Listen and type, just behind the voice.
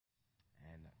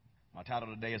My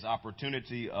title today is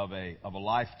Opportunity of a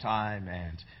Lifetime,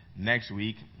 and next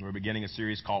week we're beginning a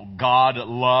series called God,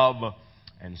 Love,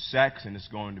 and Sex, and it's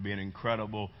going to be an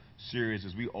incredible series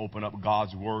as we open up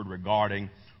God's Word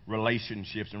regarding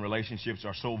relationships, and relationships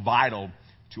are so vital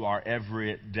to our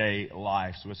everyday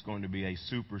life. So it's going to be a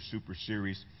super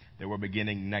series that we're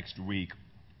beginning next week.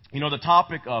 You know, the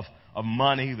topic of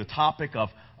money, the topic of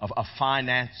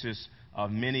finances,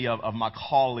 many of my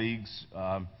colleagues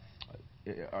are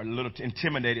a little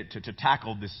intimidated to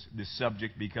tackle this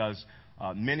subject because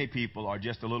many people are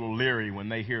just a little leery when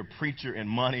they hear preacher and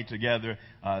money together.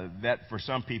 That for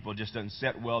some people just doesn't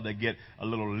set well. They get a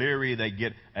little leery. They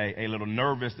get a little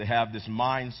nervous. They have this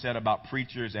mindset about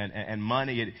preachers and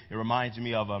money. It reminds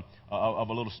me of a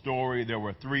little story. There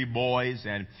were three boys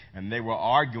and they were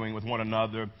arguing with one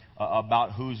another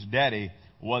about whose daddy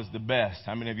was the best.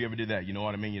 How many of you ever did that? You know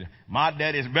what I mean? My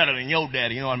daddy is better than your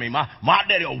daddy. You know what I mean? My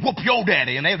daddy will whoop your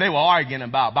daddy. And they were arguing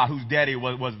about whose daddy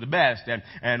was the best.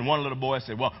 And one little boy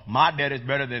said, well, my daddy is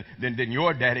better than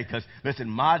your daddy because, listen,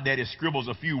 my daddy scribbles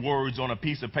a few words on a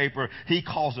piece of paper. He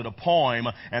calls it a poem,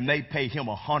 and they pay him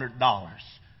 $100.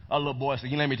 A little boy said,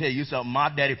 let me tell you something.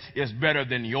 My daddy is better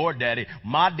than your daddy.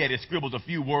 My daddy scribbles a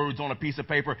few words on a piece of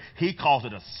paper. He calls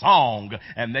it a song,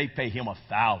 and they pay him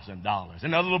 $1,000.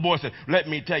 Another little boy said, let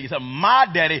me tell you something. My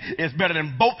daddy is better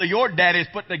than both of your daddies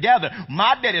put together.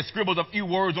 My daddy scribbles a few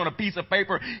words on a piece of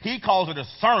paper. He calls it a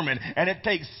sermon, and it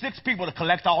takes 6 people to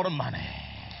collect all the money.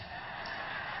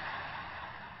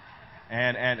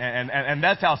 And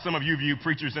that's how some of you view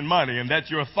preachers and money, and that's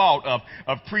your thought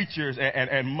of preachers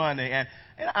and money.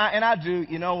 And I do,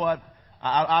 you know what?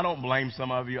 I don't blame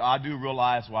some of you. I do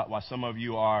realize why some of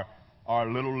you are a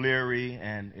little leery,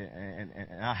 and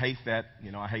I hate that.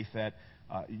 You know, I hate that.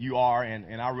 You are,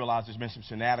 and I realize there's been some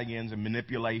shenanigans and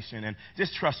manipulation, and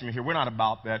just trust me here, we're not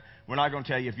about that. We're not going to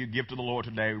tell you if you give to the Lord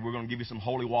today, we're going to give you some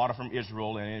holy water from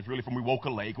Israel, and it's really from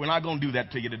Wewoka Lake. We're not going to do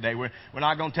that to you today. We're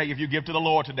not going to tell you if you give to the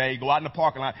Lord today, go out in the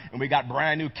parking lot, and we got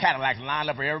brand new Cadillacs lined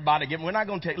up for everybody to give. We're not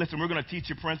going to tell you, listen, we're going to teach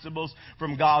you principles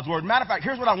from God's Word. Matter of fact,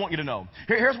 here's what I want you to know.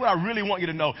 Here's what I really want you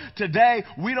to know. Today,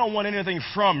 we don't want anything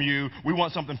from you. We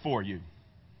want something for you.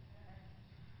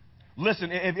 Listen,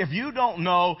 if you don't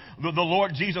know the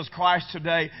Lord Jesus Christ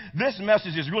today, this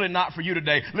message is really not for you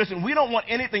today. Listen, we don't want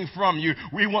anything from you.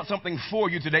 We want something for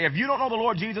you today. If you don't know the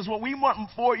Lord Jesus, what we want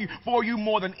for you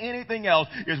more than anything else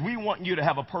is we want you to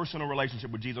have a personal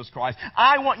relationship with Jesus Christ.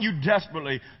 I want you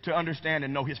desperately to understand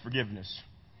and know His forgiveness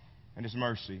and His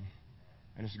mercy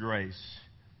and His grace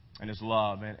and His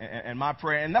love. And my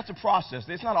prayer, and that's a process.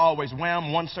 It's not always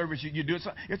wham, one service you do it.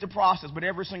 It's a process, but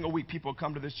every single week people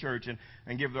come to this church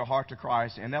and give their heart to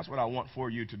Christ, and that's what I want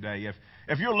for you today.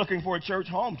 If you're looking for a church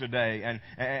home today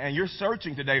and you're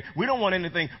searching today, we don't want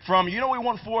anything from you. You know what we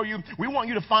want for you? We want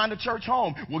you to find a church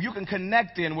home where you can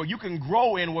connect in, where you can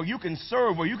grow in, where you can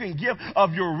serve, where you can give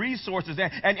of your resources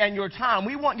and your time.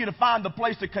 We want you to find the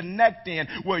place to connect in,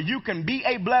 where you can be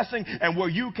a blessing and where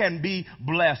you can be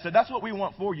blessed. So that's what we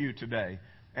want for you today.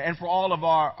 And for all of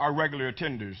our regular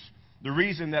attenders, the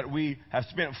reason that we have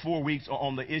spent 4 weeks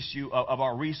on the issue of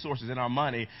our resources and our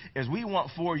money is we want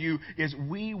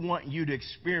you to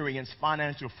experience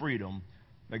financial freedom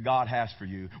that God has for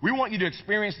you. We want you to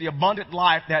experience the abundant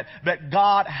life that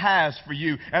God has for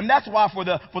you. And that's why for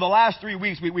the last 3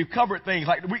 weeks we've covered things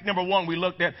like week number 1 we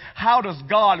looked at how does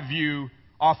God view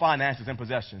our finances and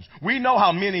possessions. We know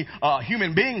how many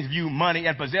human beings view money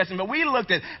and possession, but we looked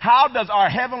at how does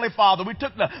our Heavenly Father, we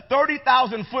took the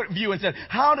 30,000-foot view and said,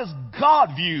 how does God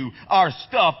view our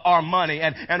stuff, our money?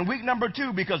 And week number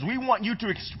 2, because we want you to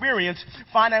experience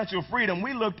financial freedom,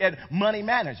 we looked at money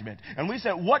management. And we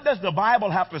said, what does the Bible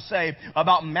have to say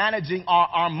about managing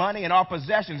our money and our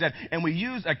possessions? And we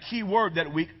used a key word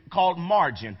that week called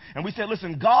margin. And we said,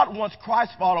 listen, God wants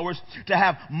Christ followers to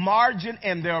have margin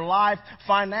in their life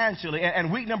financially. And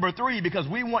week number 3, because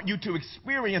we want you to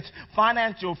experience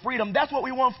financial freedom, that's what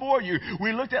we want for you.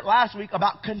 We looked at last week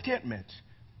about contentment.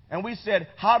 And we said,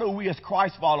 how do we as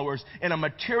Christ followers in a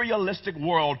materialistic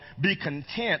world be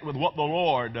content with what the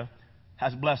Lord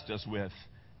has blessed us with?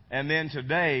 And then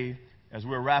today, as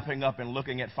we're wrapping up and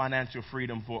looking at financial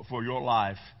freedom for your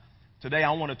life, today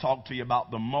I want to talk to you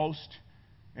about the most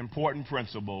important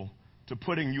principle to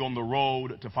putting you on the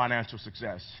road to financial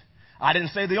success. I didn't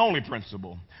say the only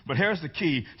principle, but here's the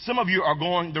key. Some of you are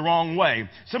going the wrong way.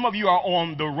 Some of you are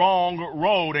on the wrong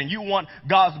road and you want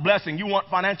God's blessing. You want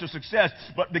financial success,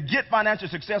 but to get financial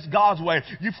success God's way,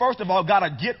 you first of all got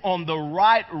to get on the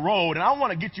right road. And I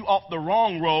want to get you off the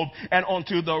wrong road and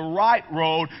onto the right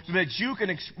road so that you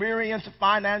can experience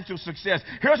financial success.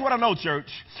 Here's what I know, church.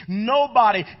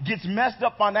 Nobody gets messed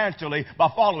up financially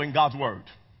by following God's word.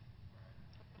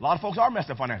 A lot of folks are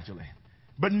messed up financially.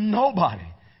 But nobody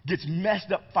gets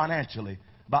messed up financially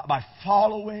by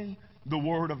following the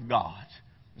Word of God.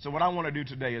 So what I want to do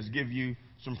today is give you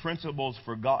some principles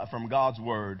from God's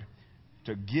Word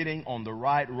to getting on the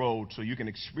right road so you can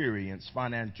experience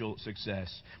financial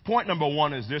success. Point number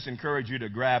one is this. Encourage you to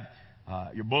grab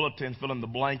your bulletin, fill in the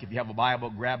blank. If you have a Bible,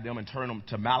 grab them and turn them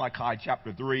to Malachi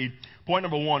chapter 3. Point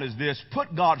number one is this.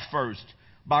 Put God first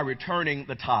by returning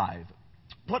the tithe.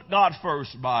 Put God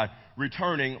first by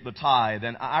returning the tithe.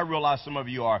 And I realize some of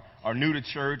you are new to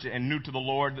church and new to the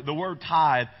Lord. The word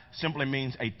tithe simply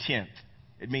means a tenth.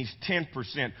 It means 10%.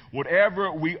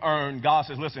 Whatever we earn, God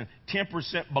says, listen,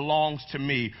 10% belongs to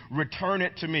me. Return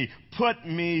it to me. Put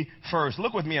me first.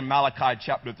 Look with me in Malachi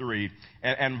chapter 3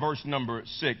 and verse number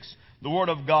 6. The word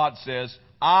of God says,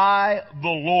 I, the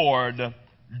Lord,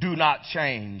 do not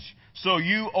change. So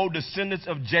you, O descendants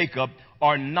of Jacob,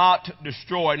 are not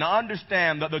destroyed. Now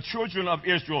understand that the children of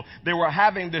Israel, they were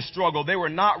having this struggle. They were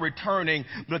not returning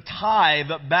the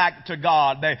tithe back to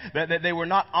God. They were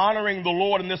not honoring the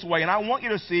Lord in this way. And I want you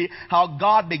to see how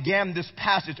God began this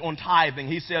passage on tithing.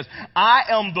 He says, I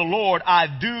am the Lord, I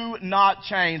do not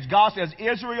change. God says,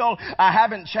 Israel, I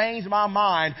haven't changed my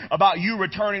mind about you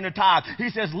returning the tithe. He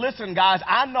says, listen guys,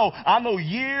 I know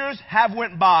years have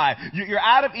went by. You're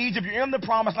out of Egypt, you're in the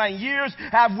promised land. Years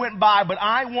have went by, but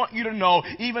I want you to know,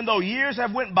 even though years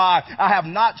have went by, I have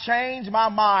not changed my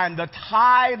mind. The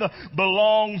tithe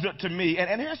belongs to me.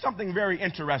 And here's something very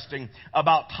interesting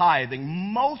about tithing.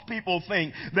 Most people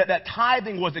think that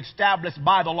tithing was established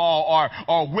by the law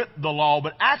or with the law,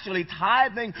 but actually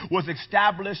tithing was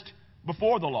established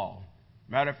before the law.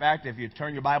 Matter of fact, if you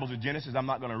turn your Bibles to Genesis, I'm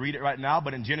not going to read it right now,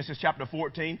 but in Genesis chapter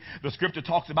 14, the scripture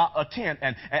talks about a tenth,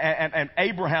 and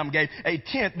Abraham gave a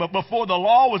tenth. But before the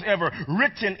law was ever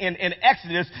written in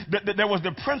Exodus, there was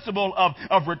the principle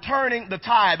of returning the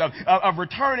tithe, of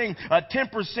returning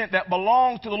 10% that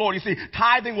belongs to the Lord. You see,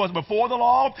 tithing was before the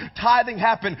law, tithing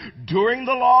happened during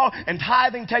the law, and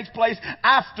tithing takes place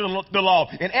after the law.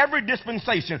 In every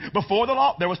dispensation, before the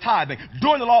law, there was tithing.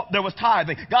 During the law, there was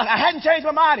tithing. God, I hadn't changed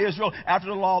my mind, Israel. After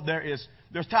the law, there's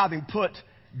tithing. Put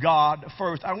God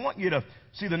first. I want you to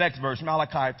see the next verse,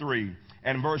 Malachi 3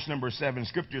 and verse number 7.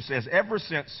 Scripture says, ever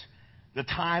since the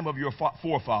time of your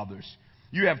forefathers,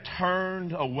 you have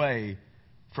turned away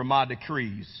from my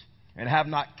decrees and have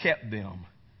not kept them.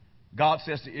 God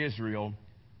says to Israel,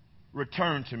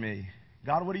 return to me.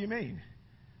 God, what do you mean?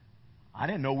 I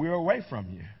didn't know we were away from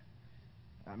you.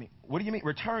 I mean, what do you mean?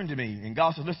 Return to me. And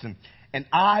God says, listen, and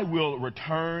I will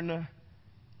return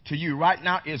to you. Right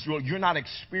now, Israel, you're not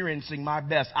experiencing my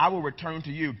best. I will return to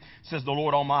you, says the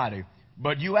Lord Almighty.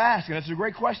 But you ask, and it's a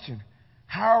great question,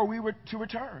 how are we to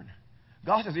return?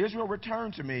 God says, Israel,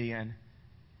 return to me.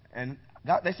 And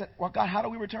God, they said, well, God, how do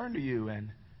we return to you?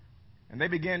 And they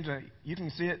begin to, you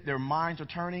can see it, their minds are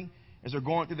turning as they're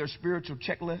going through their spiritual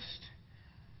checklist.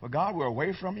 Well, God, we're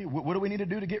away from you. What do we need to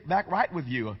do to get back right with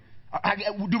you?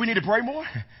 Do we need to pray more?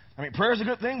 I mean, prayer is a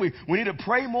good thing. We need to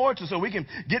pray more so we can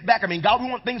get back. I mean, God, we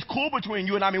want things cool between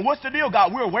you and I. I mean, what's the deal,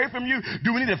 God? We're away from you.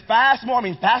 Do we need to fast more? I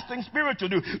mean, fasting spiritual.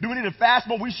 Do we need to fast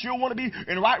more? We sure want to be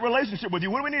in right relationship with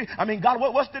you. What do we need? I mean, God,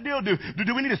 what's the deal? Do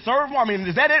we need to serve more? I mean,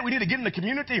 is that it? We need to get in the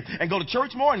community and go to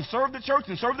church more and serve the church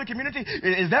and serve the community?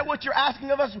 Is that what you're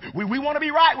asking of us? We want to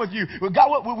be right with you.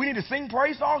 God, we need to sing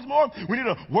praise songs more. We need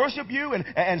to worship you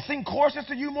and sing choruses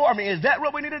to you more. I mean, is that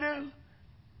what we need to do?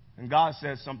 And God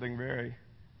says something very,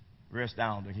 very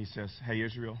astounding. He says, hey,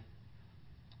 Israel,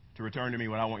 to return to me,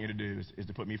 what I want you to do is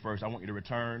to put me first. I want you to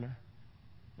return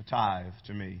the tithe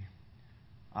to me.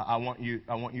 I want you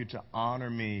to honor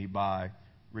me by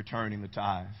returning the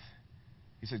tithe.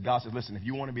 He says, God says, listen, if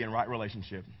you want to be in right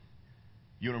relationship,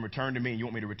 you want to return to me and you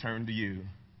want me to return to you,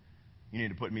 you need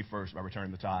to put me first by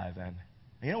returning the tithe. And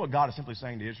you know what God is simply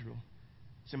saying to Israel?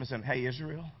 Simply saying, hey,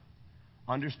 Israel,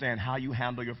 understand how you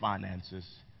handle your finances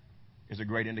is a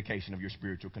great indication of your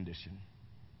spiritual condition.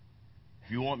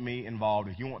 If you want me involved,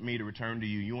 if you want me to return to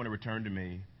you, you want to return to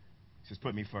me, he says,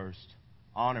 put me first.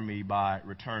 Honor me by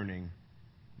returning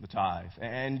the tithe.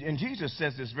 And Jesus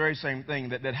says this very same thing,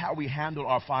 that how we handle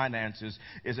our finances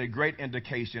is a great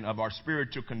indication of our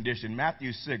spiritual condition.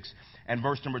 Matthew 6 and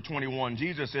verse number 21,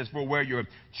 Jesus says, for where your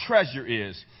treasure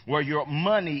is, where your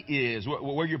money is,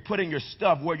 where you're putting your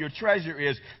stuff, where your treasure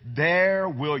is, there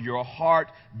will your heart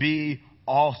be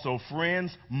also.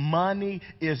 Friends, money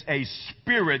is a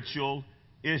spiritual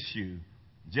issue.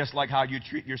 Just like how you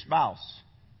treat your spouse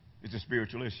is a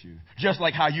spiritual issue. Just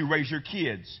like how you raise your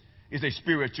kids is a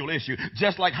spiritual issue.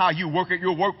 Just like how you work at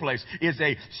your workplace is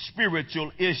a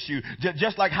spiritual issue.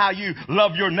 Just like how you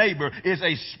love your neighbor is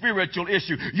a spiritual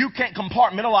issue. You can't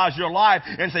compartmentalize your life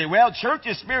and say, well, church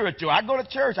is spiritual. I go to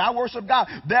church. I worship God.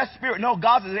 That's spirit. No,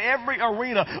 God says every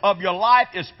arena of your life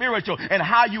is spiritual. And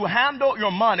how you handle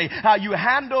your money, how you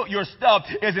handle your stuff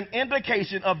is an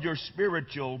indication of your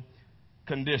spiritual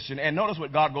condition. And notice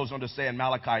what God goes on to say in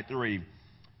Malachi 3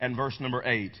 and verse number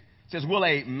 8. It says, will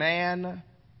a man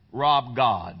rob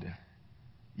God,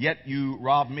 yet you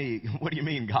rob me? What do you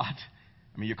mean, God?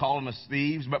 I mean, you're calling us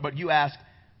thieves, but you ask,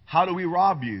 how do we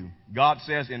rob you? God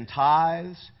says, in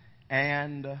tithes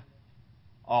and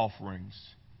offerings.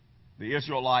 The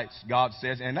Israelites, God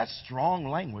says, and that's strong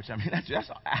language. I mean, that's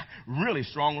really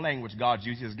strong language God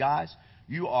uses. Guys,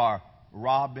 you are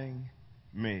robbing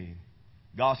me.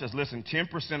 God says, listen,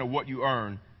 10% of what you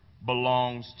earn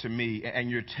belongs to me, and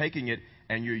you're taking it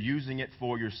and you're using it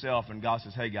for yourself. And God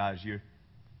says, hey, guys,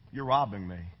 you're robbing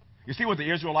me. You see what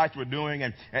the Israelites were doing,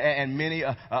 and many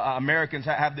Americans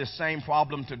have this same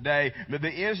problem today.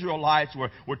 The Israelites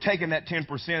were taking that 10%,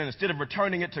 and instead of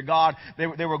returning it to God,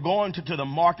 they were going to the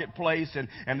marketplace,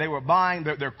 and they were buying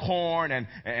their corn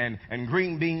and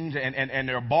green beans and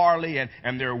their barley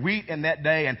and their wheat in that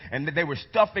day, and they were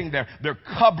stuffing their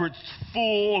cupboards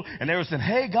full, and they were saying,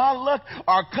 hey, God, look,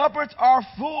 our cupboards are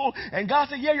full. And God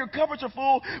said, yeah, your cupboards are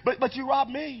full, but you robbed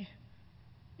me.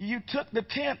 You took the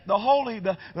tenth, the holy,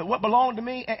 what belonged to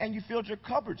me, and you filled your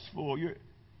cupboards full. You're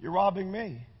robbing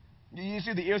me. You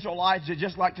see, the Israelites,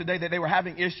 just like today, that they were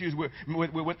having issues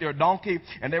with their donkey,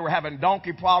 and they were having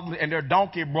donkey problems, and their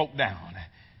donkey broke down.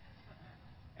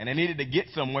 And they needed to get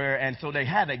somewhere, and so they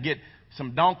had to get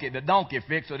the donkey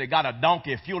fixed, so they got a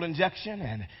donkey fuel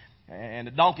injection, and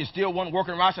the donkey still wasn't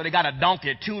working right, so they got a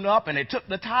donkey tune up, and they took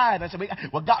the tithe. And said,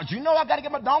 well, God, you know I got to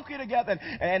get my donkey together.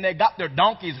 And they got their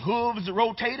donkey's hooves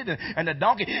rotated, and the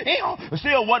donkey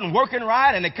still wasn't working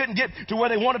right, and they couldn't get to where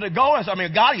they wanted to go. And so,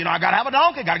 God, I got to have a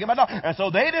donkey, got to get my donkey. And so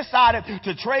they decided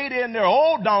to trade in their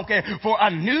old donkey for a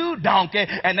new donkey,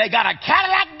 and they got a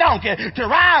Cadillac donkey to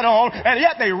ride on, and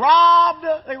yet they robbed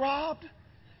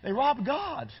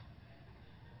God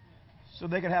so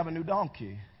they could have a new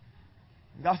donkey.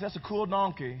 God said, that's a cool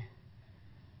donkey,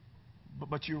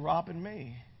 but you're robbing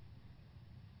me.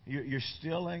 You're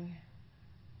stealing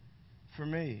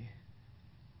from me.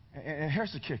 And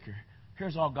here's the kicker.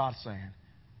 Here's all God's saying,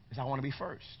 is I want to be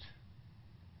first.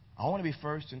 I want to be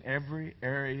first in every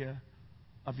area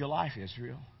of your life,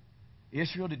 Israel.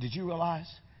 Israel, did you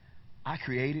realize I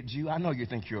created you? I know you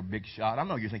think you're a big shot. I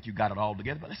know you think you got it all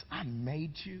together, but listen, I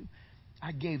made you.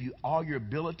 I gave you all your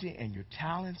ability and your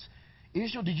talents.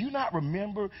 Israel, do you not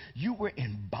remember you were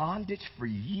in bondage for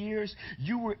years?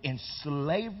 You were in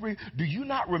slavery. Do you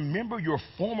not remember your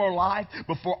former life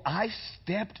before I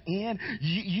stepped in?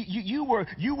 You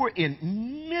were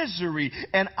in misery,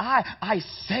 and I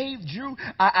saved you.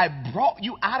 I brought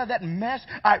you out of that mess.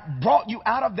 I brought you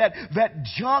out of that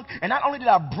junk. And not only did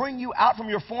I bring you out from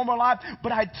your former life,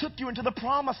 but I took you into the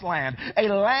promised land, a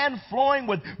land flowing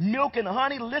with milk and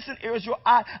honey. Listen, Israel,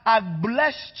 I've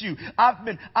blessed you. I've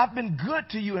been good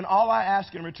to you, and all I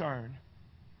ask in return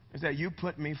is that you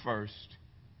put me first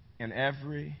in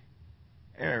every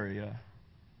area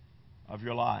of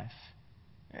your life.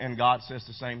 And God says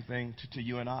the same thing to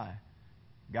you and I.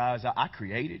 Guys, I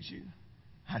created you.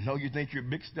 I know you think you're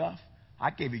big stuff.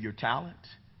 I gave you your talent.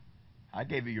 I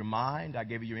gave you your mind. I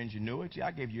gave you your ingenuity.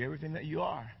 I gave you everything that you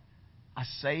are. I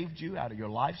saved you out of your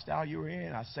lifestyle you were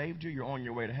in. I saved you. You're on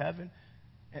your way to heaven.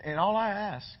 And all I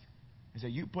ask is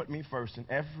that you put me first in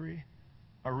every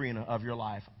arena of your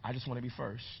life. I just want to be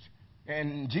first.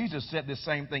 And Jesus said the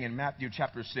same thing in Matthew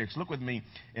chapter 6. Look with me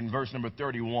in verse number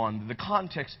 31. The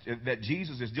context that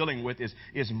Jesus is dealing with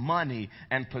is money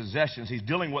and possessions. He's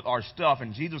dealing with our stuff.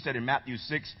 And Jesus said in Matthew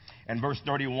 6 and verse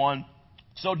 31,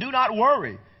 so do not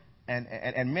worry.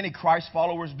 And many Christ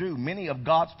followers do. Many of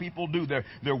God's people do.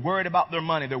 They're worried about their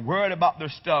money. They're worried about their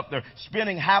stuff. They're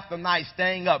spending half the night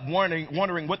staying up,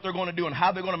 wondering what they're going to do and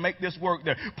how they're going to make this work.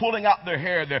 They're pulling out their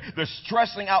hair. They're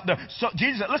stressing out. So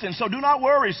Jesus said, listen, so do not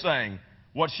worry, saying,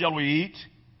 what shall we eat?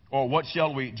 Or what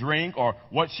shall we drink? Or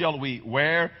what shall we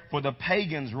wear? For the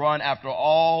pagans run after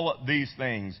all these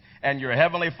things, and your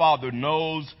heavenly Father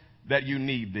knows that you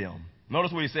need them.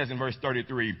 Notice what he says in verse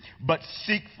 33. But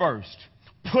seek first.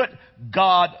 Put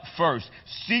God first.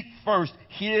 Seek first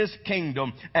his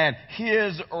kingdom and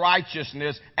his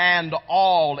righteousness, and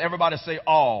all. Everybody say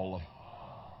all.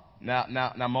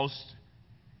 Now, most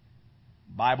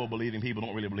Bible-believing people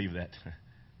don't really believe that.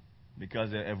 Because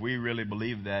if we really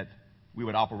believed that, we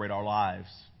would operate our lives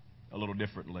a little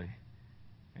differently.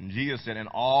 And Jesus said, and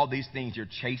all these things you're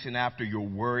chasing after, you're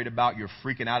worried about, you're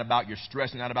freaking out about, you're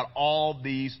stressing out about, all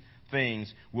these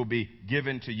things will be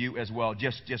given to you as well.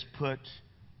 Just put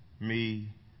me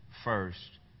first,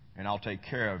 and I'll take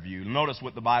care of you. Notice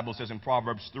what the Bible says in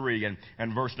Proverbs 3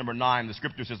 and verse number 9. The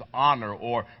scripture says, honor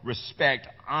or respect.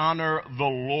 Honor the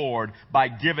Lord by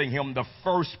giving him the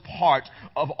first part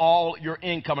of all your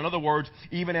income. In other words,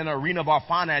 even in the arena of our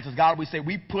finances, God, we say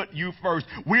we put you first.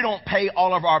 We don't pay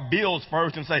all of our bills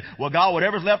first and say, well, God,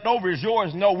 whatever's left over is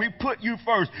yours. No, we put you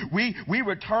first. We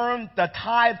return the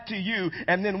tithe to you,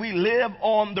 and then we live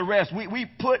on the rest.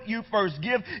 We put you first.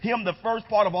 Give him the first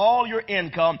part of all your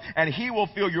income, and he will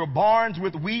fill your barns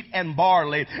with wheat and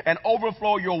barley and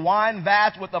overflow your wine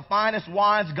vats with the finest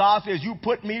wines. God says, you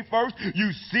put me first.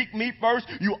 You seek me first.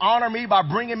 You honor me by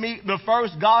bringing me the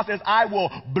first. God says, I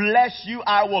will bless you.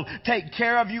 I will take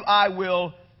care of you. I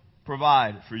will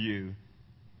provide for you.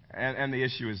 And the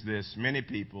issue is this. Many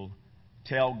people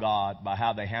tell God by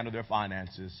how they handle their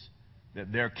finances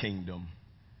that their kingdom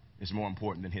is more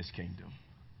important than his kingdom.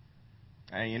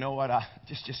 And you know what?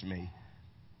 Just me.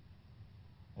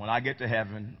 When I get to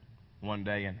heaven one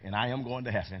day, and I am going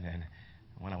to heaven, and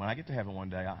when I get to heaven one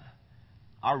day,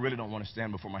 I really don't want to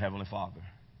stand before my Heavenly Father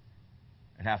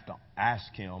and have to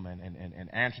ask him and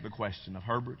answer the question of,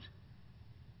 Herbert,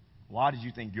 why did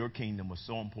you think your kingdom was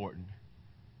so important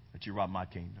that you robbed my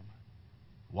kingdom?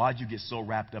 Why did you get so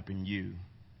wrapped up in you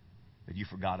that you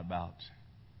forgot about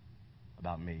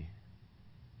me?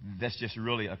 That's just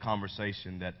really a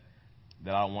conversation that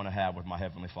I want to have with my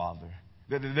Heavenly Father.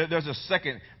 There's a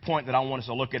second point that I want us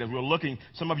to look at. As we're looking,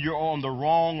 some of you are on the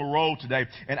wrong road today,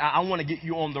 and I want to get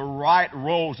you on the right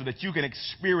road so that you can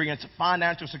experience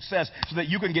financial success, so that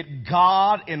you can get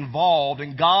God involved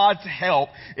and God's help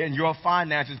in your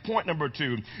finances. Point number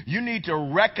 2, you need to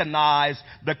recognize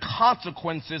the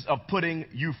consequences of putting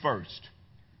you first.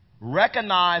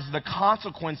 Recognize the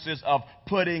consequences of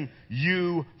putting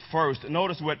you first.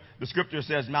 Notice what the scripture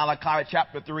says, Malachi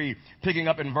chapter 3, picking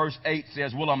up in verse 8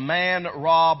 says, will a man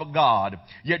rob God?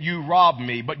 Yet you rob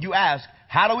me. But you ask,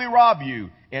 how do we rob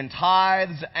you? In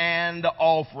tithes and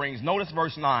offerings. Notice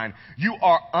verse 9. You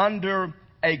are under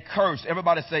a curse.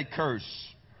 Everybody say curse.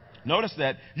 Notice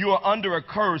that. You are under a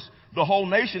curse, the whole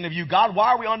nation of you. God, why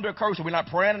are we under a curse? Are we not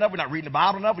praying enough? We're not reading the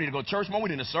Bible enough? We need to go to church more? We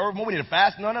need to serve more? We need to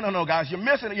fast? No, guys. You're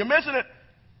missing it. You're missing it.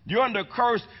 You're under a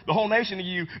curse, the whole nation of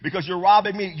you, because you're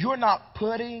robbing me. You're not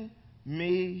putting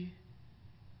me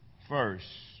first.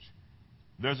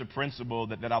 There's a principle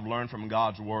that I've learned from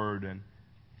God's Word and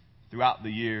throughout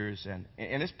the years. And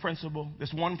this principle,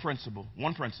 this one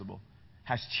principle,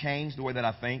 has changed the way that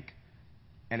I think,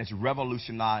 and it's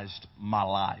revolutionized my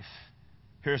life.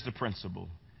 Here's the principle.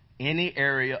 Any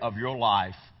area of your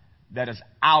life that is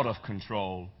out of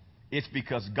control, it's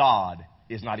because God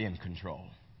is not in control.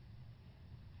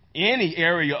 Any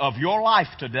area of your life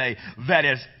today that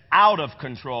is out of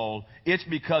control, it's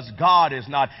because God is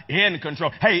not in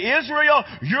control. Hey, Israel,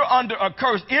 you're under a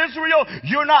curse. Israel,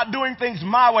 you're not doing things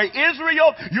my way.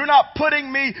 Israel, you're not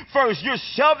putting me first. You're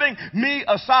shoving me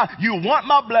aside. You want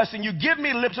my blessing. You give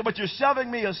me lips, but you're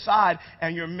shoving me aside,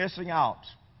 and you're missing out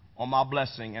on my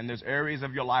blessing. And there's areas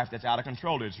of your life that's out of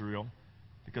control, Israel,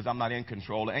 because I'm not in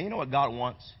control. And you know what God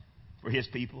wants for his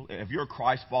people? If you're a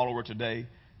Christ follower today,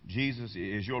 Jesus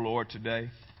is your Lord today,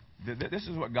 this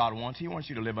is what God wants. He wants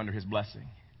you to live under his blessing.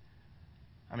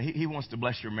 I mean, he wants to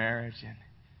bless your marriage. And,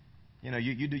 you know,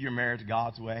 you do your marriage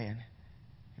God's way. And,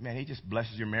 man, he just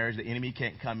blesses your marriage. The enemy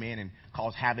can't come in and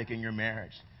cause havoc in your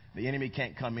marriage. The enemy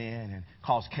can't come in and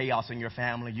cause chaos in your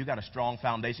family. You got a strong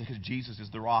foundation because Jesus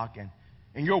is the rock. And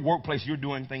in your workplace, you're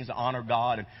doing things to honor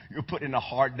God, and you're putting in a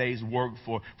hard day's work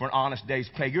for an honest day's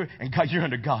pay. You're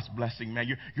under God's blessing, man.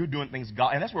 You're doing things God,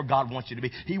 and that's where God wants you to be.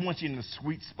 He wants you in the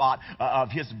sweet spot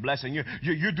of his blessing.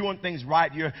 You're doing things right.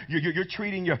 You're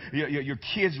treating your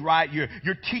kids right. You're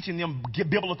teaching them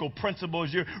biblical principles.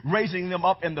 You're raising them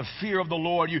up in the fear of the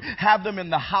Lord. You have them in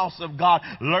the house of God,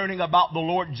 learning about the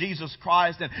Lord Jesus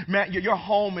Christ. And man, your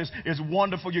home is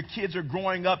wonderful. Your kids are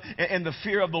growing up in the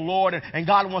fear of the Lord, and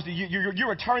God wants to. You're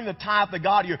returning the tithe to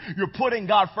God. You're putting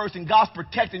God first, and God's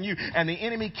protecting you, and the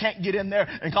enemy can't get in there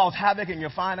and cause havoc in your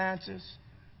finances.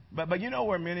 But you know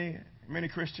where many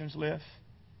Christians live?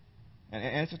 And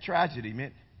it's a tragedy.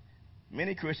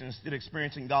 Many Christians still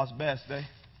experiencing God's best.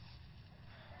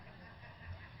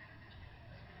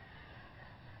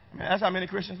 That's how many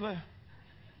Christians live.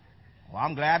 Well,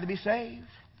 I'm glad to be saved.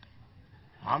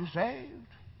 I'm saved.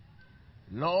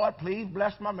 Lord, please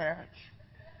bless my marriage.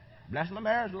 Bless my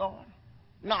marriage, Lord.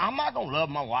 No, I'm not going to love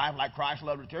my wife like Christ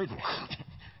loved the church.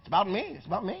 It's about me. It's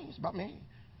about me. It's about me.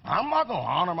 I'm not going to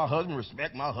honor my husband,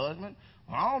 respect my husband.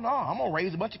 I don't know. I'm going to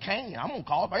raise a bunch of Cain. I'm going to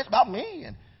call it. It's about me.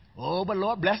 And, but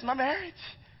Lord, bless my marriage.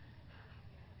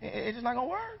 It's just not going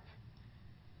to work.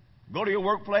 Go to your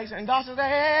workplace, and God says,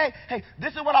 hey,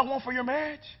 this is what I want for your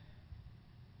marriage.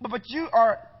 But you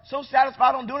are so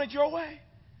satisfied on doing it your way.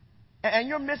 And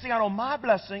you're missing out on my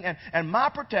blessing and my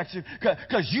protection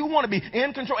because you want to be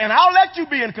in control. And I'll let you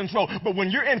be in control. But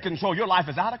when you're in control, your life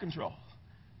is out of control.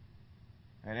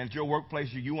 And at your workplace,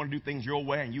 you want to do things your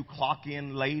way, and you clock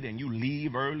in late, and you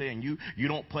leave early, and you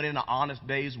don't put in an honest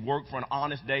day's work for an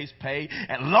honest day's pay.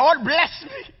 And Lord bless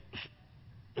me.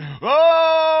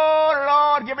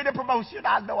 Oh, Lord, give me the promotion.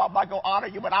 I know I'm not going to honor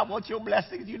you, but I want your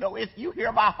blessings. You know, you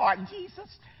hear my heart, Jesus.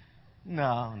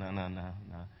 No.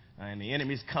 And the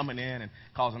enemy's coming in and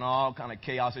causing all kind of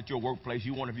chaos at your workplace.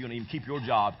 You wonder if you're going to even keep your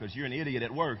job because you're an idiot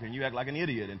at work, and you act like an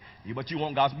idiot, but you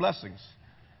want God's blessings.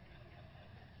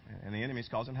 And the enemy's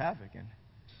causing havoc.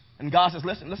 And God says,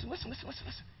 listen.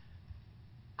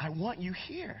 I want you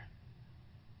here.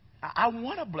 I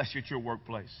want to bless you at your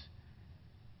workplace.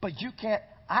 But you can't,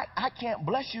 I can't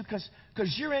bless you because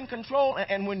you're in control.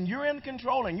 And when you're in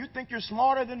control and you think you're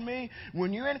smarter than me,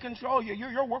 when you're in control,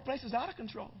 your workplace is out of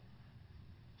control.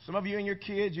 Some of you and your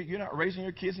kids, you're not raising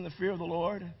your kids in the fear of the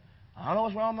Lord. I don't know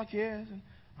what's wrong with my kids. And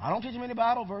I don't teach them any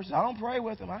Bible verses. I don't pray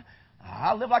with them.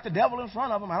 I live like the devil in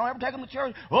front of them. I don't ever take them to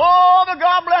church. Oh, but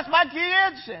God bless my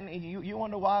kids. And you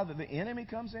wonder why the enemy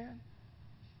comes in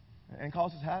and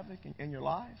causes havoc in your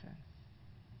life.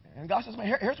 And God says,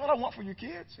 man, here's what I want for your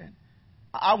kids. And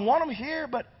I want them here,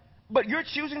 but you're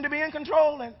choosing to be in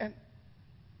control.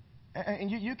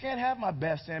 And you can't have my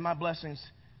best and my blessings.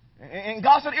 And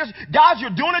God said, God,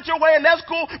 you're doing it your way, and that's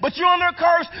cool, but you're under a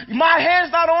curse. My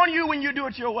hand's not on you when you do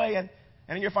it your way. And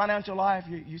in your financial life,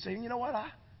 you say, you know what?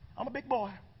 I'm a big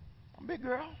boy. I'm a big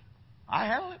girl. I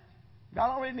handle it. God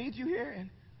already needs you here. And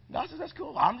God says, that's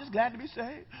cool. I'm just glad to be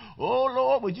saved. Oh,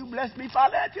 Lord, would you bless me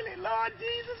financially? Lord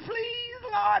Jesus, please,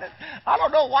 Lord. I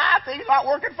don't know why things aren't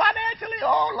working financially.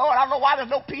 Oh, Lord, I don't know why there's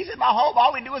no peace in my home.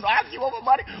 All we do is argue over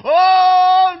money.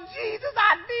 Oh, Jesus,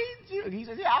 I need you. And he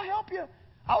says, yeah, I'll help you.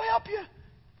 I'll help you.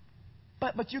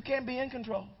 But you can't be in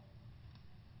control.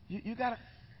 You gotta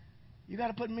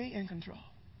put me in control.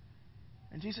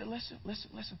 And Jesus said,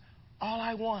 listen. All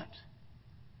I want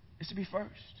is to be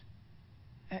first.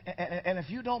 And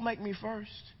if you don't make me first,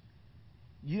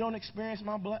 you don't experience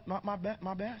my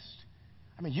best.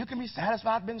 I mean, you can be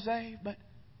satisfied being saved, but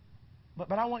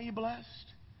I want you blessed.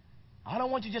 I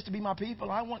don't want you just to be my people.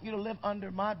 I want you to live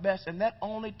under my best. And that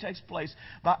only takes place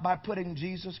by putting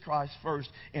Jesus Christ first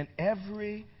in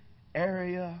every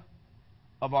area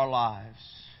of our lives.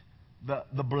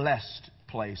 The blessed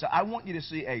place. I want you to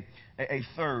see a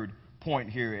third point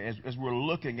here as we're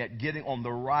looking at getting on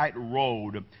the right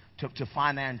road to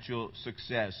financial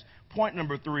success. Point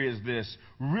number 3 is this.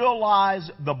 Realize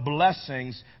the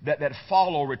blessings that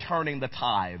follow returning the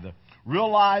tithe.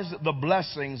 Realize the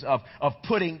blessings of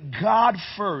putting God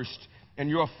first in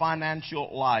your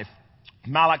financial life.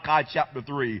 Malachi chapter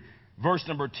 3, verse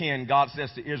number 10, God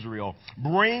says to Israel,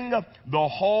 bring the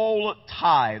whole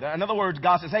tithe. In other words,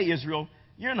 God says, hey, Israel,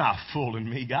 you're not fooling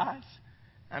me, guys.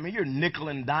 I mean, you're nickel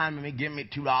and diming me, giving me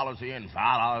 $2 here and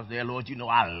 $5 there. Lord, you know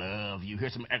I love you.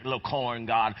 Here's some little corn,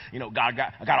 God. You know, God,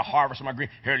 I got a harvest of my green.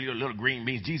 Here are your little green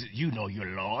beans. Jesus, you know you're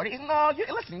Lord. No,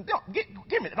 listen, don't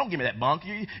give me that bunk.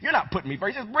 You're not putting me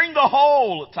first. Just bring the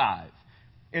whole tithe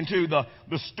into the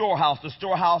storehouse. The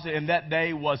storehouse in that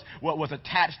day was what was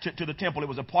attached to the temple. It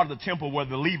was a part of the temple where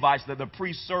the Levites, the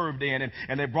priests served in,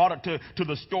 and they brought it to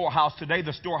the storehouse. Today,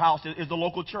 the storehouse is the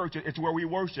local church. It's where we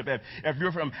worship. If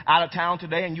you're from out of town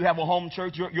today and you have a home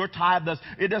church, your tithe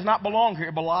does not belong here.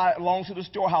 It belongs to the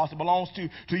storehouse. It belongs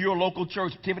to your local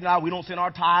church. Tiffany and I, we don't send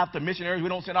our tithe to missionaries. We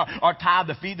don't send our tithe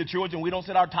to feed the children. We don't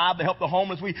send our tithe to help the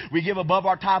homeless. We give above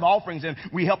our tithe offerings, and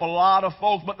we help a lot of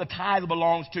folks, but the tithe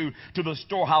belongs to the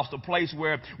storehouse. The place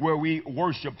where we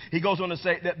worship. He goes on to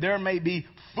say that there may be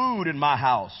food in my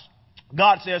house.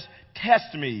 God says,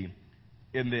 test me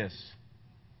in this.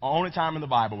 Only time in the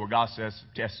Bible where God says,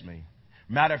 test me.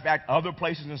 Matter of fact, other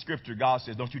places in Scripture, God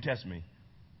says, don't you test me.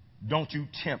 Don't you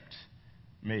tempt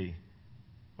me.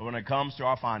 But when it comes to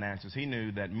our finances, he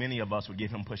knew that many of us would give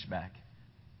him pushback.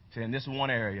 Saying, in this one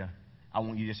area, I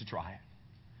want you just to try it.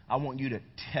 I want you to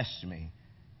test me.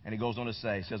 And he goes on to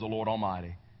say, says the Lord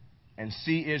Almighty, and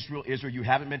see, Israel, you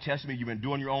haven't been testing me. You've been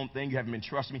doing your own thing. You haven't been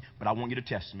trusting me. But I want you to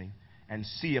test me and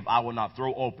see if I will not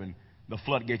throw open the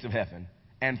floodgates of heaven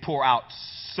and pour out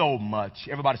so much.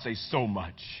 Everybody say so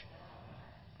much.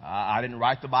 I didn't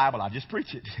write the Bible. I just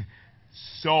preach it.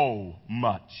 So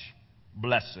much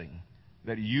blessing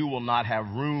that you will not have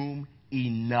room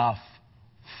enough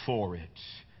for it.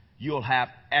 You'll have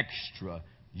extra.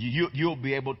 You'll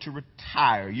be able to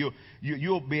retire.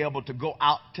 You'll be able to go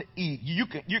out to eat. You're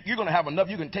going to have enough.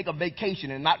 You can take a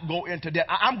vacation and not go into debt.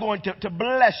 I'm going to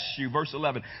bless you. Verse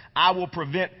 11. I will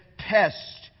prevent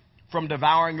pests from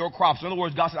devouring your crops. In other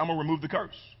words, God said, I'm going to remove the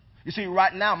curse. You see,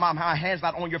 right now, my hand's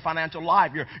not on your financial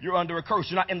life. You're under a curse.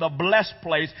 You're not in the blessed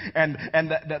place, and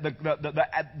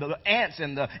the ants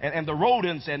and the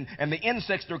rodents and the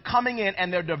insects, they're coming in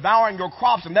and they're devouring your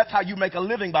crops, and that's how you make a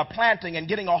living, by planting and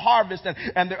getting a harvest,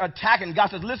 and they're attacking.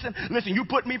 God says, listen, you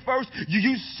put me first.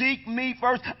 You seek me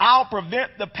first. I'll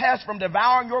prevent the pests from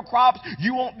devouring your crops.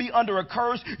 You won't be under a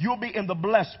curse. You'll be in the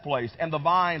blessed place, and the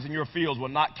vines in your fields will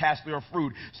not cast their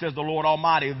fruit, says the Lord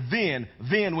Almighty. Then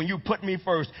when you put me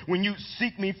first, when you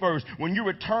seek me first, when you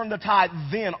return the tithe,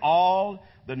 then all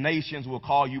the nations will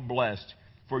call you blessed,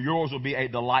 for yours will be a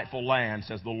delightful land,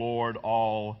 says the Lord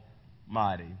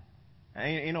Almighty.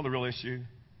 And you know the real issue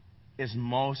is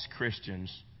most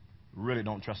Christians really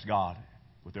don't trust God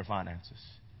with their finances.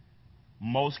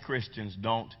 Most Christians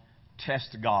don't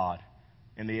test God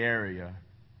in the area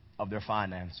of their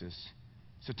finances.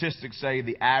 Statistics say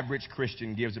the average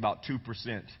Christian gives about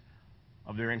 2%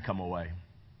 of their income away.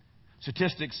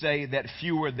 Statistics say that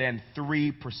fewer than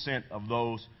 3% of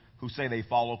those who say they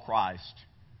follow Christ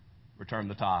return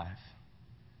the tithe.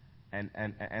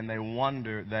 And they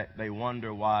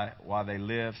wonder why they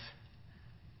live.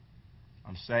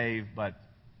 I'm saved, but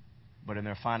in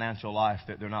their financial life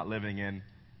that they're not living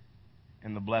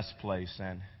in the blessed place.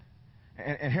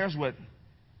 And here's what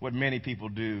many people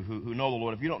do who know the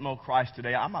Lord. If you don't know Christ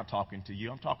today, I'm not talking to you.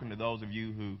 I'm talking to those of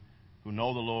you who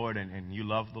know the Lord and you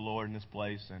love the Lord in this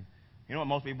place. And you know what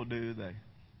most people do?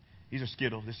 These are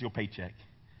Skittles. This is your paycheck.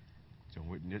 So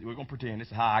we're going to pretend this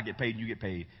is how I get paid and you get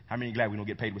paid. How many are glad we don't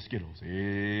get paid with Skittles?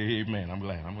 Amen. I'm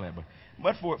glad.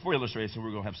 But for illustration,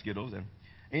 we're going to have Skittles. And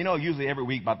you know, usually every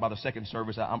week by the second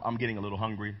service, I'm getting a little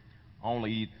hungry. I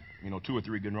only eat, 2 or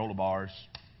 3 granola bars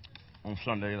on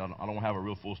Sundays. I don't have a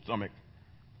real full stomach.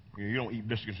 You don't eat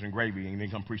biscuits and gravy and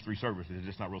then come preach 3 services. It's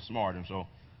just not real smart. And so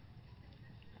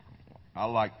I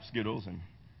like Skittles, and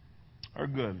they're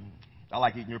good. I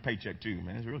like eating your paycheck too,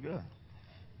 man. It's real good.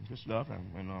 It's good stuff.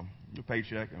 And your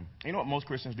paycheck. And you know what most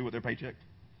Christians do with their paycheck?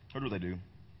 What do they do?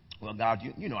 Well, God,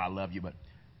 you know I love you, but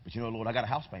Lord, I got a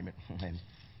house payment. And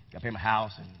got to pay my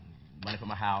house and money for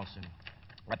my house, and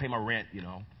I got to pay my rent,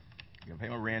 Got to pay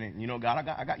my rent. And God,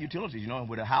 I got utilities,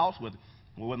 with a house, with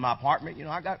my apartment,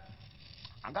 I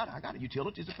got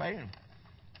utilities to pay. And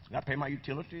I got to pay my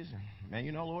utilities. And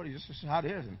man, Lord, this is how it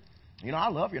is. And I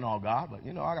love you and all, God, but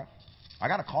I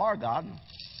got a car, God. And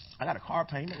I got a car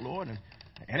payment, Lord, and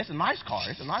it's a nice car.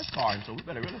 It's a nice car, and so we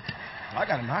better really. I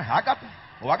got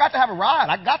to have a ride.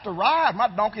 I got to ride.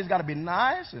 My donkey's got to be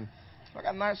nice, and so I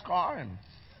got a nice car, and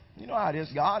you know how it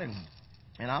is, God, and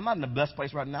I'm not in the best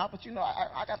place right now, but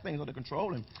I got things under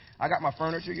control, and I got my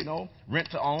furniture, rent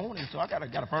to own, and so I got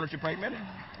a furniture payment,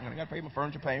 and I got to pay my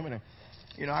furniture payment,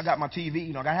 and I got my TV,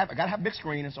 I got to have a big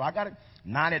screen, and so I got it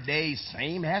 90 days,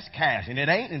 same as cash, and it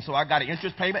ain't, and so I got an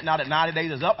interest payment. Now that 90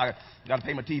 days is up, I got to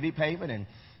pay my TV payment, and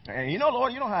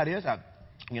Lord, you know how it is. I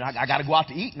got to go out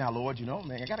to eat now, Lord.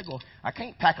 Man, I got to go. I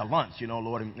can't pack a lunch,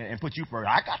 Lord, and put you first.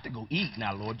 I got to go eat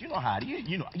now, Lord. You know how it is.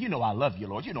 You know I love you,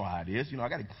 Lord. You know how it is. I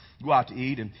got to go out to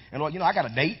eat, and Lord, I got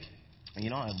a date.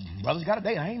 Brother's got a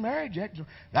date. I ain't married yet.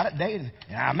 Got a date, and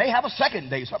I may have a second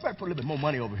date, so I better put a little bit more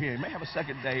money over here. I may have a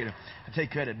second date to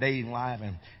take care of the dating life,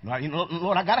 and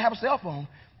Lord, I got to have a cell phone.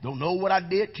 Don't know what I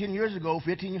did 10 years ago,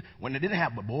 15 years, when I didn't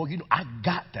have, but boy, I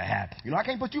got to have. I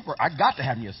can't put you first. I got to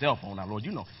have me a cell phone now, Lord.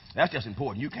 That's just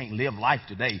important. You can't live life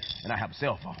today and not have a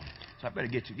cell phone. So I better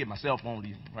get my cell phone to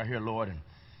you right here, Lord. And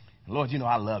Lord,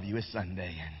 I love you. It's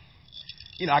Sunday,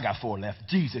 and I got 4 left.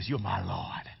 Jesus, you're my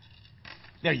Lord.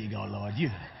 There you go, Lord.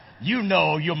 You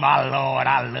know you're my Lord.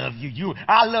 I love you.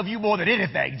 I love you more than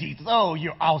anything, Jesus. Oh,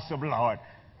 you're awesome, Lord.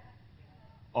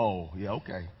 Oh, yeah,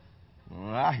 okay.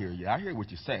 Well, I hear you. I hear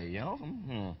what you say,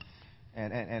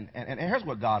 And here's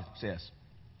what God says.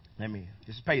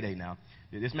 This is payday now.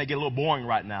 This may get a little boring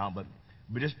right now, but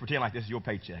just pretend like this is your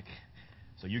paycheck.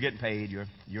 So you're getting paid.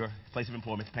 Your place of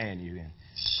employment is paying you. And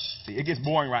see, it gets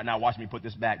boring right now watching me put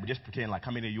this back, but just pretend like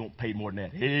how many of you won't pay more than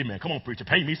that? Hey, man, come on, preacher,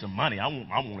 pay me some money. I want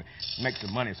to make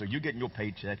some money. So you're getting your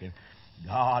paycheck, and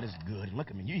God is good. And look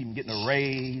at me. You're even getting a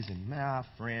raise, and my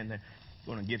friend, they're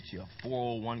going to give you a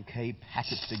 401k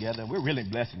package together. We're really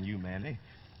blessing you, man.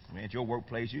 Man, at your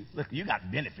workplace, you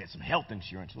got benefits, some health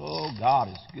insurance. Oh, God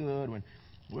is good. When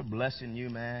we're blessing you,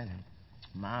 man. And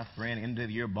my friend, end of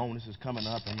the year bonus is coming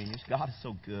up. God is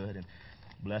so good and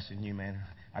blessing you, man.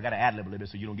 I got to ad-lib a little bit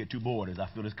so you don't get too bored as I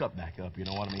fill this cup back up. You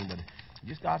know what I mean? But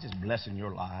God's just blessing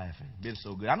your life and been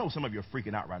so good. I know some of you are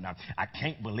freaking out right now. I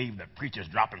can't believe the preacher's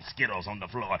dropping Skittles on the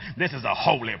floor. This is a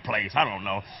holy place. I don't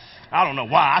know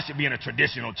why I should be in a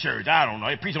traditional church. I don't know.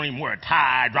 The preacher don't even wear a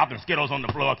tie, dropping Skittles on the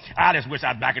floor. I just wish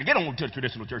I'd back it. Get on to the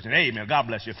traditional church and amen. God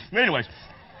bless you. Anyways,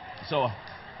 so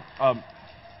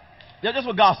this is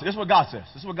what God says. This is what God says.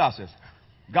 This is what God says.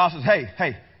 God says,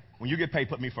 hey, when you get paid,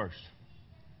 put me first.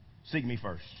 Seek me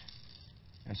first.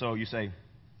 And so you say,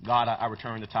 God, I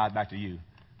return the tithe back to you.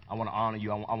 I want to honor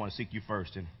you. I want to seek you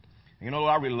first. And you know,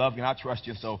 I really love you and I trust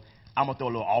you. And so I'm going to throw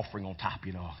a little offering on top,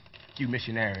 a few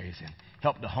missionaries and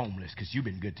help the homeless because you've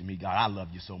been good to me, God. I love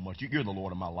you so much. You're the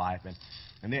Lord of my life.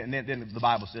 And then the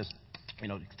Bible says,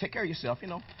 take care of yourself,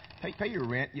 pay your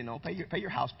rent, pay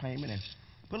your house payment and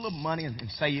put a little money in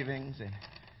savings and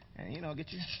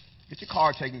get your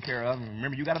car taken care of. And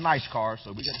remember, you got a nice car,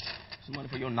 so we got some money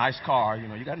for your nice car.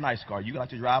 You got a nice car. You like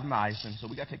to drive nice, and so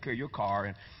we got to take care of your car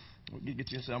and we'll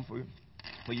get you some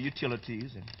for your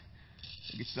utilities and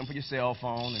get you some for your cell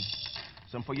phone and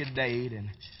some for your date. And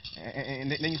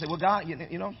then you say, well, God,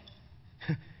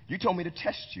 you told me to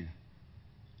test you.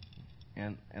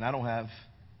 And I don't have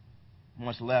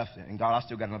much left. And God, I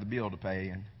still got another bill to pay.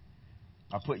 And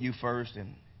I put you first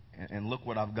and look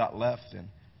what I've got left.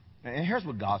 And here's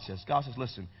what God says. God says,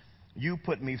 listen, you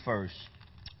put me first.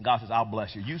 God says, I'll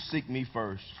bless you. You seek me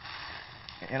first,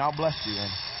 and I'll bless you.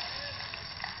 And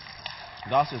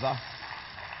God says,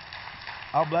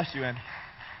 I'll bless you.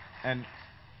 And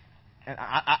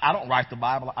I don't write the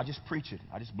Bible. I just preach it.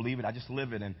 I just believe it. I just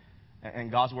live it.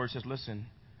 And God's word says, listen,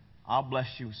 I'll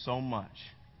bless you so much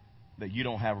that you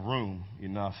don't have room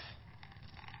enough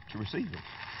to receive it.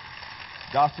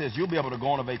 God says you'll be able to go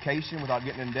on a vacation without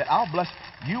getting in debt. I'll bless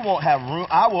you. You won't have room.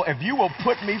 If you will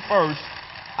put me first,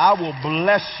 I will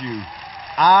bless you.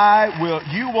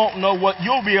 You won't know what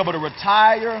you'll be able to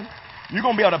retire. You're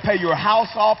going to be able to pay your house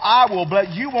off. I will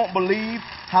bless. You won't believe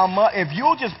how much. If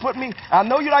you'll just put me, I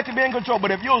know you like to be in control,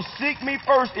 but if you'll seek me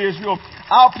first, Israel,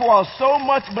 I'll pour out so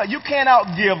much. But you can't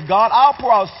outgive God. I'll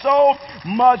pour out so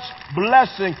much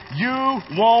blessing. You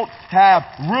won't have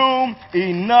room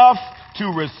enough to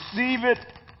receive it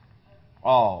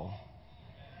all.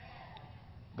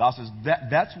 God says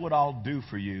that's what I'll do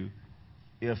for you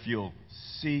if you'll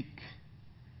seek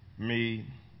me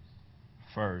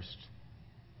first.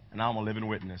 And I'm a living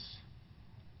witness.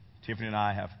 Tiffany and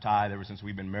I have tithe ever since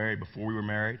we've been married. Before we were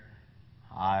married,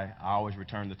 I always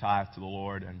returned the tithe to the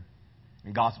Lord,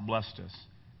 and God's blessed us.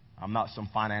 I'm not some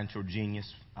financial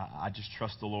genius. I just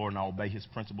trust the Lord and I obey His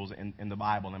principles in the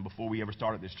Bible. And before we ever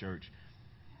started this church,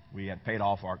 we had paid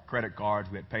off our credit cards.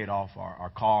 We had paid off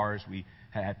our cars. We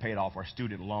had paid off our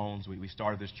student loans. We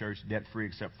started this church debt-free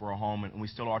except for a home, and we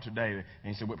still are today. And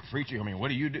he said, well, preacher, what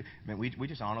do you do? We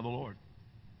just honor the Lord.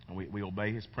 And we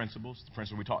obey His principles, the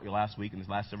principle we taught you last week and these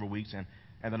last several weeks. And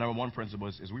the number one principle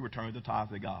is we return the tithe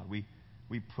to God. We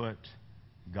put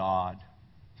God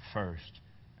first,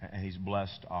 and He's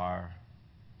blessed our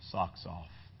socks off.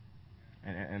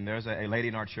 And there's a lady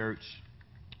in our church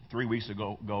 3 weeks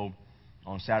ago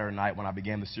on Saturday night when I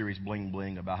began the series Bling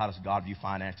Bling about how does God view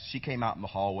finances. She came out in the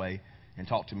hallway and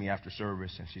talked to me after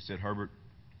service, and she said, Herbert,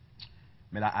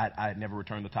 man, I had never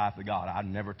returned the tithe to God. I'd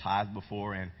never tithed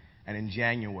before, and in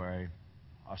January,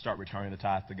 I'll start returning the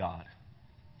tithe to God.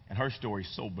 And her story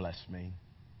so blessed me.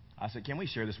 I said, can we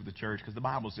share this with the church? Because the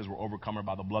Bible says we're overcome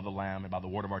by the blood of the Lamb and by the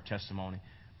word of our testimony.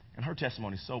 And her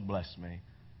testimony so blessed me.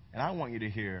 And I want you to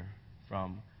hear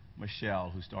from Michelle,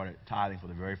 who started tithing for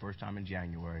the very first time in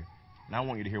January. And I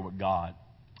want you to hear what God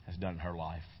has done in her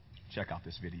life. Check out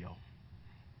this video.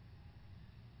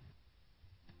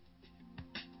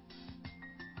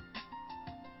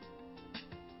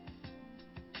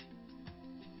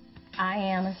 I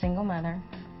am a single mother,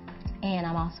 and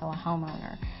I'm also a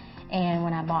homeowner. And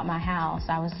when I bought my house,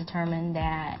 I was determined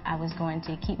that I was going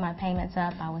to keep my payments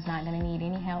up. I was not going to need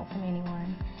any help from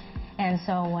anyone. And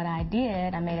so what I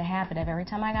did, I made a habit of every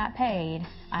time I got paid,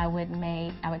 I would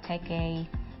take a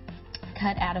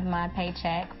cut out of my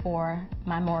paycheck for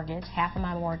my mortgage. Half of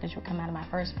my mortgage would come out of my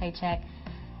first paycheck.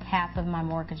 Half of my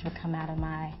mortgage would come out of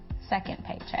my second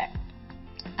paycheck.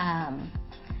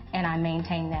 And I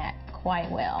maintained that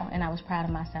quite well, and I was proud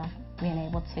of myself being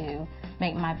able to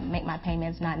make my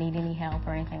payments, not need any help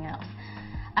or anything else.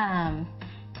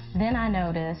 Then I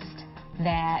noticed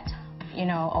that,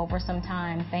 over some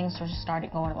time, things just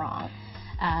started going wrong.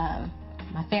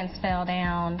 My fence fell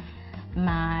down.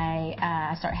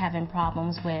 I started having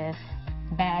problems with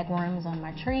bagworms on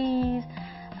my trees,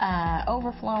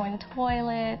 overflowing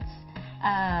toilets.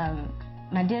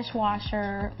 My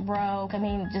dishwasher broke.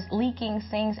 Just leaking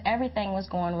sinks. Everything was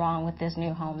going wrong with this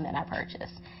new home that I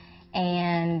purchased.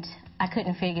 And I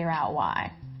couldn't figure out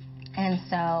why. And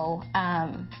so,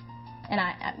 and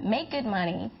I make good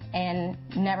money and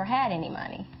never had any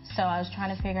money. So I was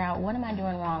trying to figure out, what am I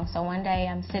doing wrong? So one day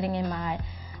I'm sitting in my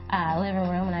living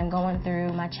room and I'm going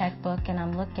through my checkbook and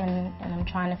I'm looking and I'm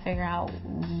trying to figure out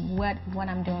what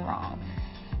I'm doing wrong.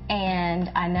 And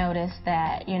I noticed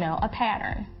that, a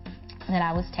pattern, that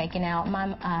I was taking out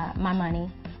my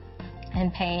money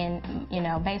and paying,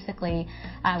 basically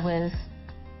I was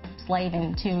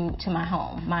slaving to my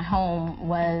home. My home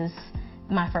was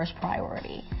my first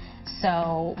priority.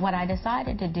 So what I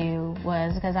decided to do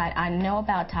was, because I know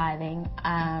about tithing,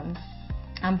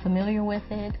 I'm familiar with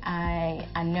it.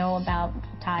 I know about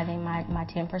tithing my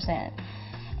 10%,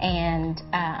 and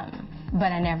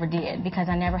but I never did, because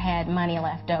I never had money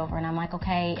left over. And I'm like,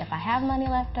 okay, if I have money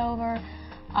left over,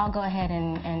 I'll go ahead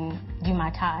and do my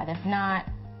tithe. If not,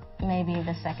 maybe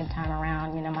the second time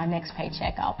around, my next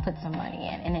paycheck, I'll put some money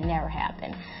in, and it never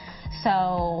happened.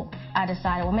 So I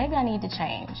decided, well, maybe I need to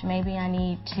change. Maybe I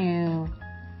need to,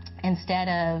 instead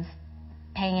of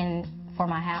paying for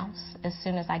my house as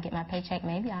soon as I get my paycheck,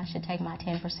 maybe I should take my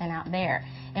 10% out there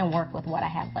and work with what I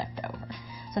have left over.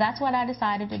 So that's what I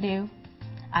decided to do.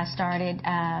 I started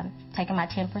taking my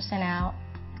 10% out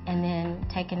and then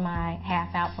taking my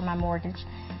half out for my mortgage.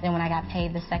 Then when I got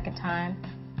paid the second time,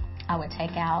 I would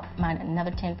take out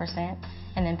another 10%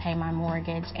 and then pay my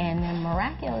mortgage. And then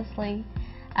miraculously,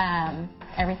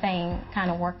 everything kind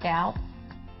of worked out.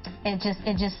 It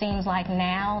just seems like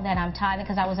now that I'm tithing,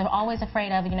 because I was always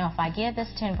afraid of, if I give this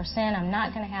 10%, I'm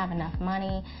not going to have enough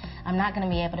money. I'm not going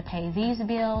to be able to pay these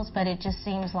bills. But it just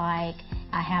seems like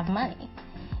I have money,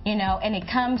 and it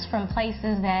comes from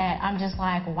places that I'm just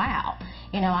like, wow.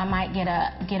 I might get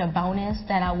a bonus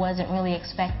that I wasn't really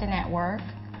expecting at work,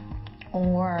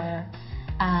 or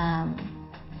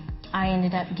I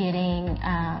ended up getting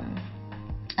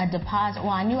a deposit.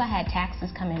 Well, I knew I had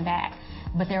taxes coming back,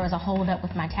 but there was a holdup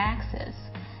with my taxes.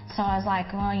 So I was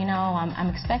like, well, I'm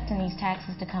expecting these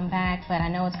taxes to come back, but I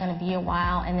know it's going to be a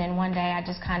while. And then one day I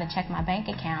just kind of checked my bank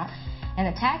account, and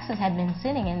the taxes had been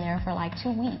sitting in there for like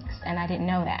 2 weeks, and I didn't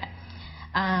know that.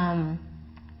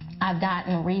 I've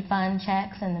gotten refund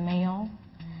checks in the mail.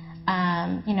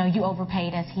 You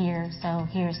overpaid us here, so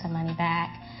here's some money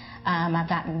back. I've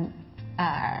gotten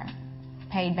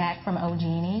paid back from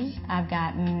OG&E. I've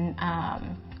gotten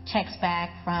checks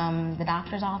back from the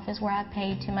doctor's office where I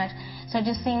paid too much. So it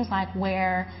just seems like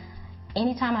where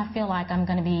anytime I feel like I'm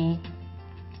going to be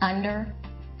under,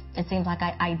 it seems like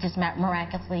I just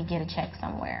miraculously get a check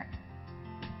somewhere.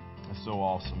 It's so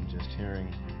awesome just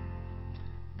hearing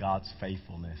God's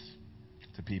faithfulness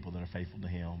to people that are faithful to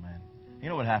Him, man. You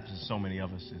know what happens to so many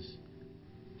of us is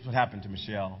what happened to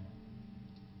Michelle.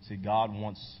 See, God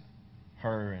wants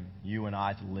her and you and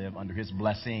I to live under His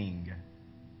blessing.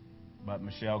 But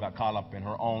Michelle got caught up in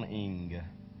her own ing.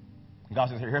 And God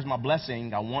says, here's my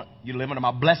blessing. I want you to live under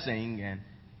my blessing.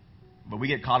 But we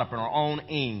get caught up in our own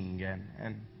ing.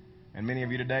 And many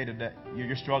of you today,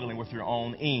 you're struggling with your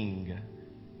own ing.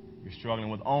 You're struggling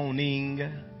with owning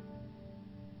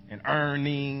and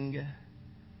earning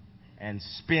and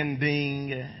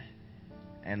spending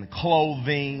and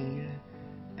clothing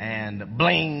and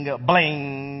bling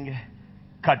bling,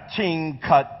 ka-ching,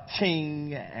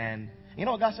 ka-ching. And you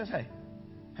know what God says? Hey.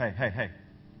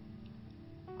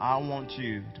 I want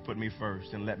you to put me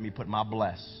first and let me put my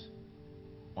bless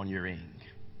on your ing.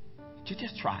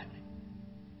 Just try me.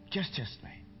 Just me.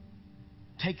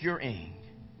 Take your ing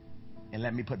and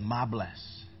let me put my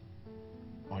bless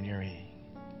on your ing.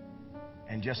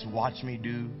 And just watch me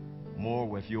do more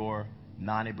with your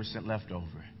 90% left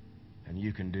over than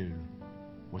you can do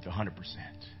with 100%.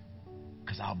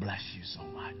 Because I'll bless you so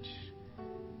much.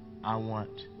 I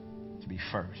want to be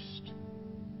first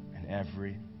in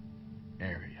every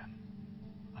area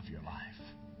of your life.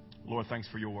 Lord, thanks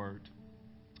for your word.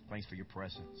 Thanks for your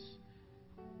presence.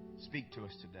 Speak to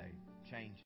us today. Change.